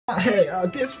Hey,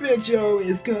 this video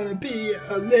is gonna be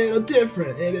a little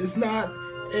different. It is not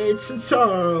a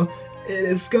tutorial. It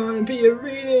is gonna be a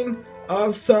reading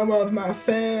of some of my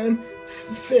fan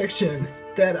fiction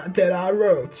that I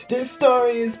wrote. This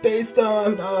story is based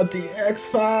on The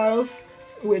X-Files,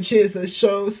 which is a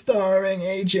show starring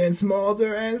Agents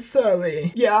Mulder and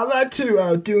Scully. Yeah, I like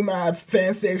to do my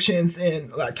fan fictions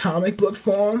in like comic book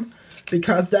form,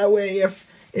 because that way if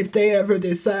they ever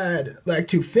decide like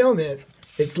to film it,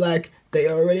 it's like they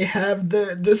already have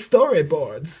the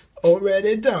storyboards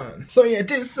already done. So yeah,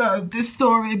 this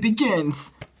story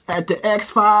begins at the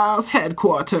X-Files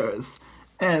headquarters,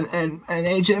 and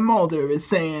Agent Mulder is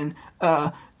saying,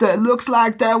 that looks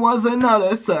like that was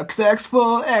another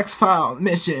successful X-File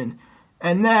mission,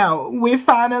 and now we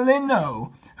finally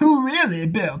know who really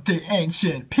built the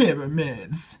ancient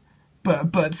pyramids.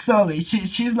 But Scully,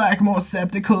 she's like more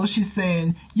skeptical. She's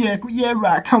saying, yeah,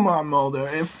 right, come on, Mulder.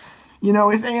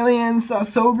 If aliens are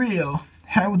so real,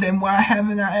 then why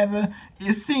haven't I ever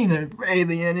seen an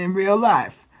alien in real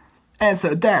life?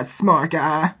 Answer that, smart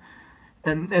guy.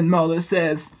 And Mulder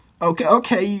says,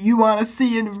 okay, you want to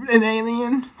see an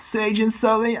alien, Agent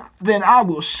Scully? Then I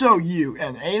will show you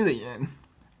an alien.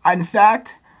 In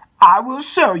fact, I will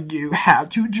show you how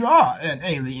to draw an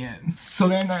alien. So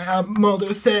then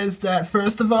Mulder says that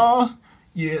first of all,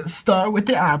 you start with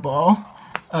the eyeball.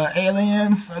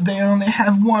 Aliens, they only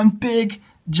have one big,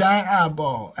 giant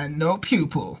eyeball and no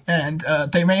pupil. And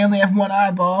they may only have one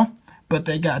eyeball, but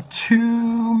they got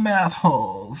two mouth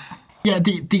holes. Yeah,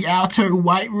 the outer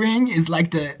white ring is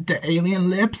like the alien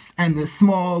lips, and the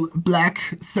small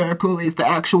black circle is the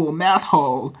actual mouth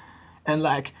hole. And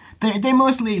like, they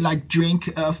mostly like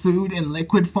drink food in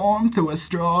liquid form through a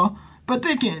straw, but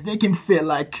they can fit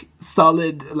like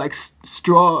solid, like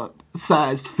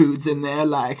straw-sized foods in there,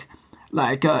 like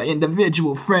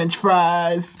individual French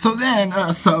fries. So then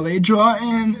Scully draw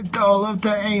in all of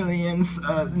the aliens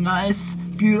nice,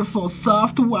 beautiful,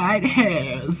 soft white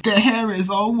hairs. The hair is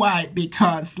all white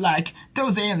because like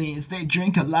those aliens, they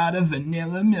drink a lot of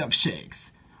vanilla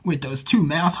milkshakes. With those two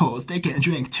mouth holes, they can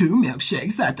drink two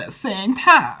milkshakes at the same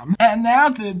time. And now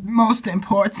the most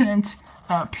important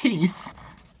piece,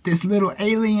 this little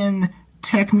alien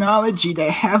technology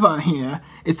they have on here.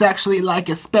 It's actually like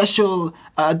a special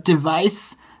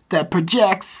device that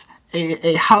projects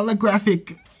a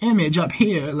holographic image up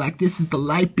here. Like this is the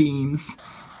light beams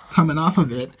coming off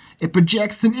of it. It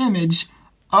projects an image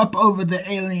up over the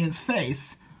alien's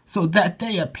face so that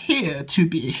they appear to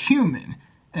be a human.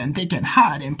 And they can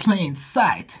hide in plain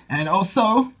sight. And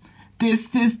also, this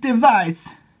device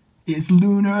is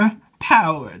lunar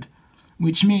powered,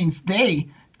 which means they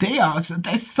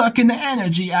sucking the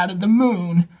energy out of the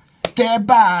moon,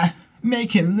 thereby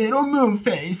making little moon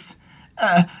face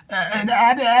an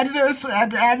added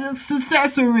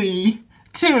accessory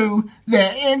to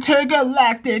their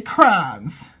intergalactic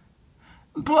crimes.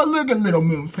 But look at little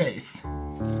moon face.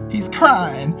 He's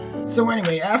crying. So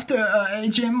anyway, after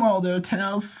Agent Mulder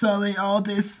tells Scully all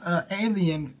this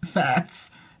alien facts,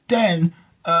 then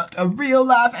a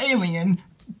real-life alien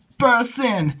bursts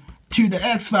in to the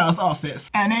X-Files office.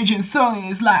 And Agent Scully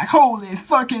is like, holy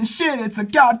fucking shit, it's a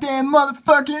goddamn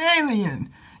motherfucking alien.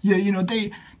 Yeah,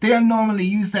 they don't normally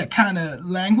use that kind of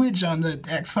language on the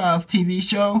X-Files TV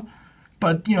show.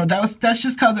 But, that's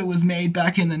just because it was made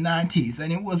back in the 90s,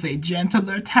 and it was a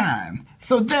gentler time.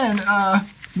 So then,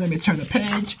 let me turn the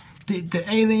page. The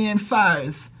alien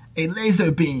fires a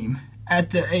laser beam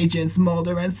at the agents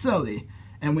Mulder and Scully,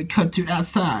 and we cut to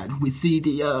outside. We see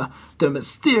the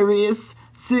mysterious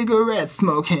cigarette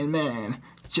smoking man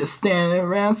just standing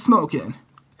around smoking,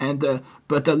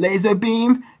 but the laser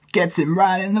beam gets him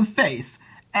right in the face,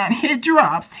 and he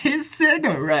drops his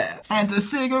cigarette, and the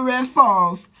cigarette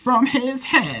falls from his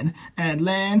hand and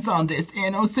lands on this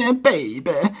innocent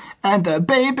baby, and the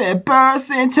baby bursts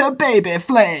into baby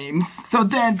flames. So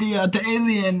then the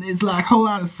alien is like, hold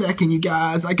on a second, you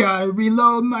guys, I gotta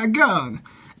reload my gun.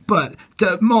 But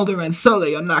the Mulder and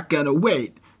Scully are not gonna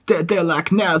wait. They're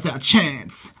like, now's our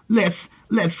chance. Let's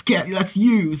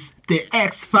use the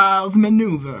X-Files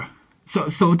maneuver.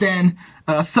 So then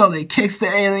Scully kicks the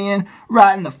alien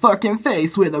right in the fucking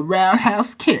face with a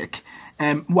roundhouse kick,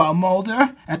 and while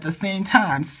Mulder, at the same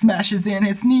time, smashes in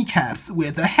its kneecaps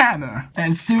with a hammer.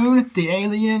 And soon, the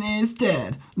alien is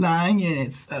dead, lying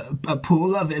in a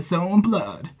pool of its own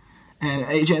blood. And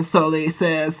Agent Scully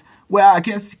says, well, I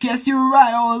guess you were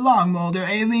right all along, Mulder.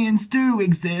 Aliens do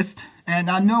exist, and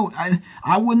I know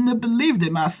I wouldn't have believed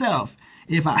it myself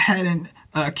if I hadn't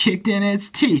kicked in its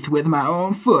teeth with my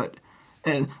own foot.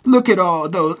 And look at all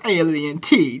those alien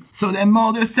teeth. So then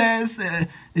Mulder says,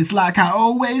 it's like I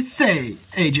always say,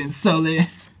 Agent Scully.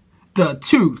 The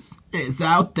truth is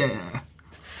out there.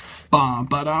 Bum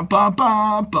ba dum bum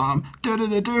bum bum do do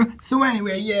do do. So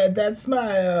anyway, yeah, that's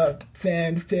my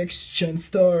fan fiction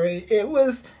story. It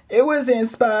was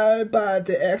inspired by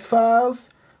the X-Files,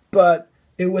 but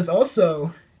it was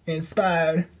also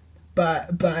inspired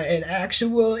by an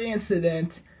actual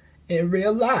incident in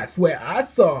real life where I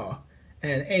saw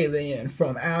an alien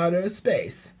from outer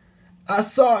space. I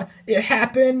saw it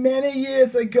happen many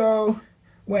years ago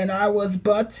when I was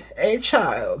but a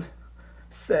child.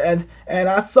 And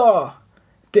I saw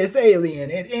this alien.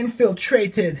 It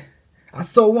infiltrated. I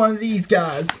saw one of these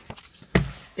guys.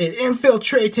 It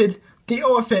infiltrated the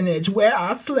orphanage where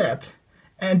I slept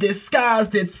and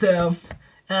disguised itself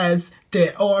as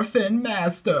the orphan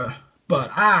master.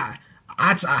 But I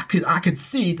could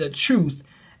see the truth,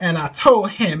 and I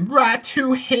told him right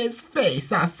to his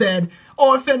face. I said,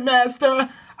 "Orphan master,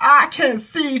 I can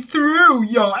see through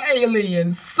your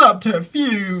alien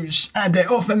subterfuge." And the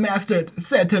orphan master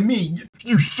said to me,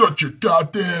 "You shut your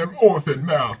goddamn orphan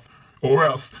mouth, or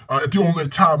else the only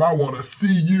time I want to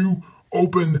see you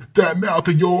open that mouth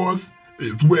of yours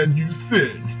is when you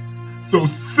sing. So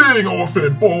sing,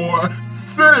 orphan boy,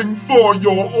 sing for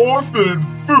your orphan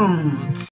food."